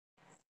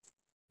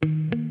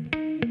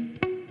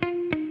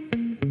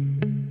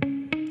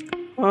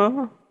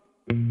Oh.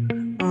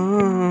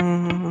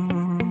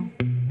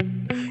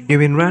 You've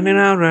been running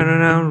around,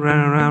 running around,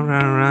 running around,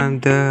 running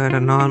around,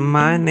 dirting on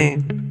my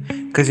name.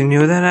 'Cause you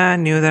knew that I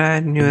knew that I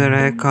knew that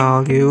I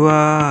called you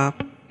up.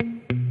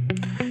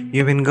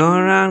 You've been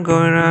going around,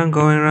 going around,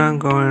 going around,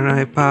 going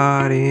around,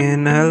 party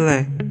in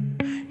LA.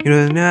 You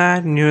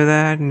knew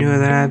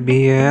that I'd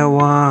be at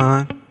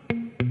one.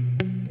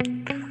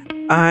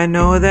 I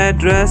know that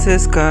dress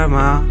is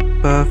karma,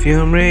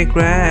 perfume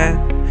regret.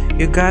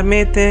 You got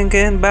me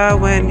thinking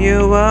about when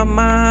you were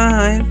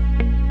mine.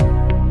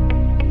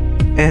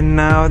 And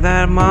now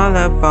that I'm all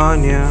up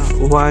on you,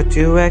 what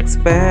you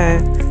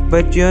expect?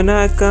 But you're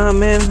not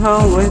coming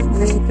home with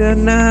me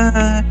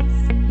tonight.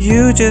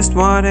 You just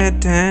want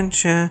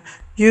attention,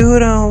 you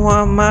don't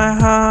want my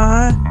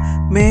heart.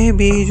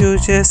 Maybe you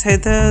just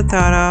hate the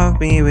thought of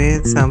me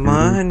with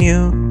someone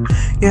new.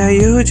 Yeah,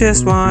 you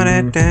just want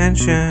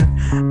attention,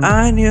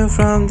 I knew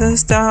from the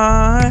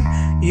start.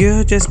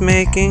 You just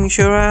making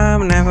sure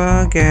I'm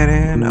never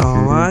getting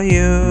over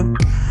you.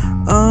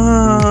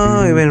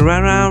 Oh, you've been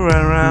run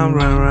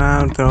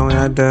around, throwing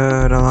a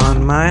dirt all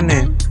on my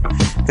name.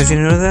 'Cause you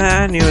knew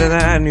that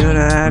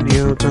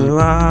you blew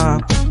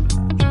up.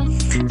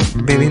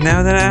 Baby,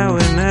 now that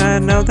I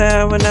know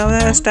that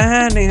we're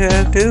standing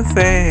here to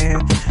fail.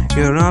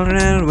 You're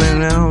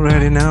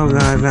already know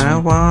that I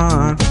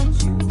want.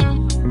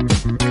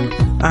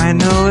 I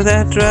know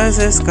that dress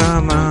is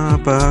karma,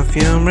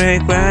 perfume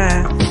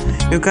regret.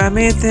 You got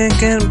me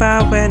thinking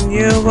about when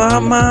you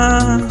were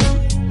mine.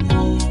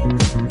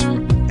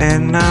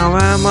 And now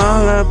I'm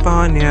all up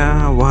on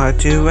ya,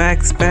 what you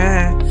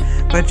expect?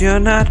 But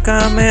you're not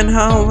coming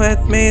home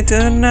with me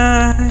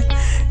tonight.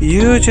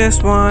 You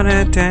just want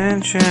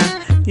attention,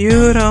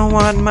 you don't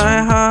want my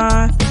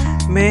heart.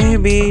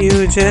 Maybe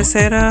you just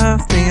hate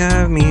of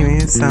me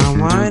with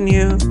someone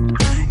new.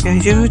 Yeah,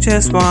 you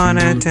just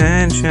want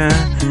attention,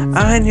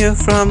 I knew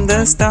from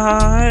the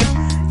start.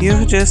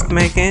 You just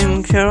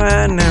making sure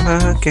I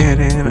never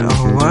getting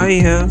over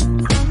you.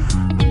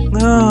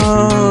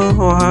 Oh,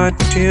 what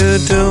you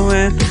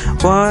doing?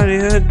 What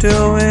you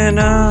doing?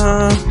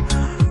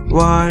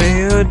 What are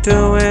you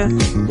doing?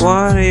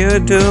 What are you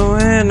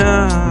doing?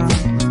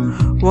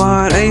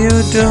 What are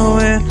you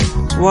doing?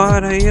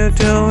 What are you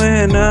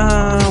doing?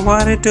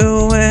 What are you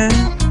doing?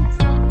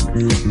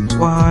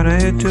 What are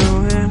you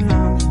doing?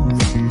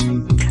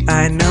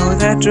 I know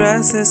that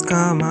dress is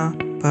karma,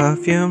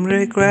 perfume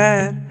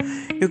regret.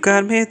 You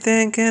got me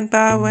thinking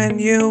about when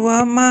you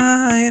were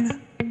mine.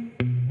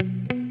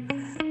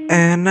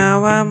 And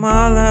now I'm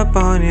all up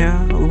on you,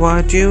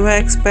 what you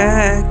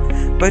expect?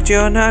 But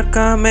you're not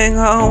coming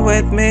home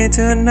with me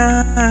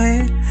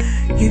tonight.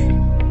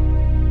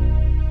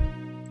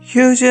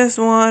 You just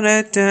want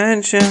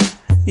attention,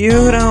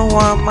 you don't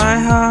want my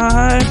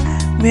heart.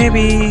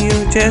 Maybe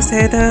you just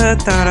hate the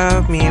thought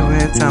of me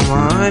with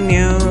someone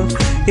new.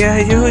 Yeah,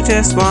 you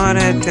just want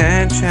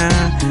attention,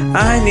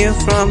 I knew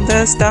from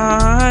the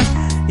start.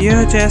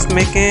 You're just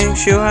making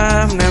sure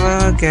I'm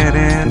never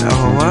getting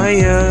over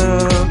you.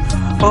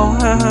 Oh,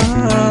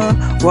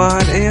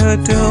 what are you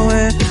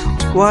doing?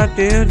 What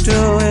are you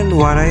doing?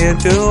 What are you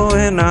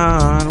doing?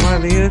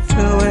 What are you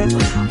doing?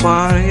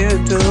 What are you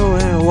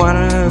doing? What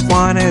I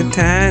want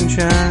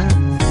attention.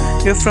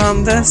 You're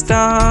from the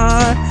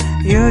start.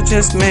 You're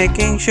just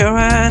making sure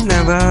I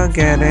never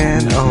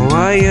getting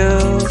over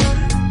you.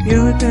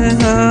 You do.